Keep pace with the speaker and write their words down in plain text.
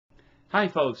Hi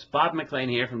folks, Bob McLean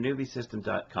here from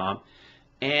newbiesystem.com,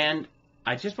 and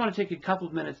I just want to take a couple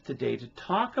of minutes today to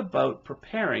talk about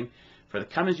preparing for the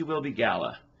Come As You Will Be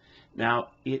Gala. Now,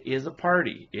 it is a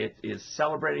party. It is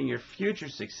celebrating your future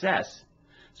success.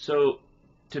 So,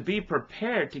 to be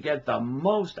prepared to get the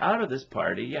most out of this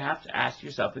party, you have to ask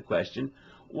yourself the question,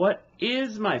 what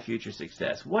is my future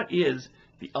success? What is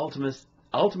the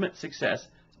ultimate success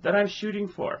that I'm shooting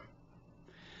for?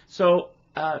 So,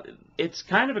 it's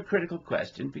kind of a critical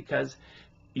question because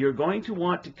you're going to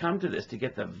want to come to this to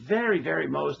get the very, very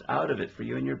most out of it for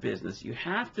you and your business. You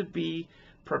have to be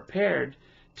prepared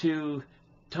to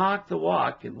talk the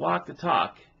walk and walk the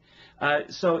talk.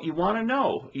 So you want to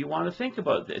know, you want to think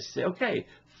about this. Say, okay,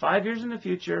 5 years in the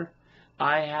future,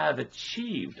 I have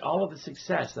achieved all of the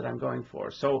success that I'm going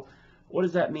for. So what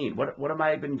does that mean? What am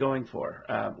I been going for?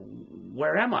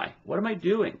 Where am I? What am I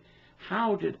doing?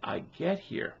 How did I get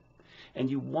here? And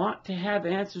you want to have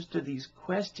answers to these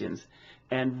questions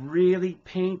and really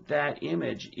paint that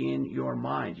image in your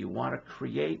mind. You want to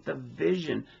create the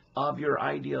vision of your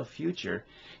ideal future,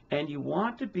 and you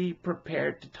want to be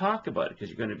prepared to talk about it because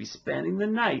you're going to be spending the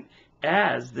night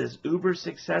as this uber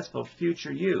successful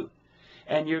future you,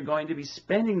 and you're going to be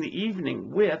spending the evening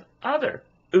with other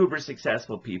uber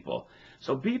successful people.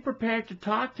 So be prepared to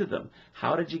talk to them.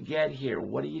 How did you get here?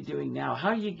 What are you doing now? How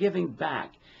are you giving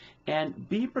back? And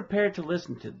be prepared to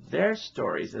listen to their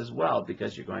stories as well,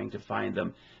 because you're going to find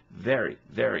them very,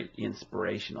 very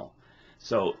inspirational.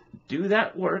 So do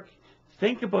that work,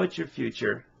 think about your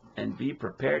future, and be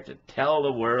prepared to tell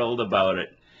the world about it.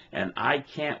 And I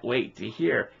can't wait to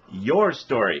hear your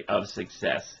story of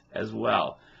success as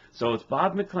well. So it's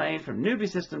Bob McLean from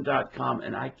newbiesystem.com,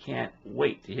 and I can't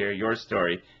wait to hear your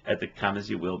story at the Come As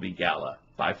You Will Be Gala.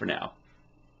 Bye for now.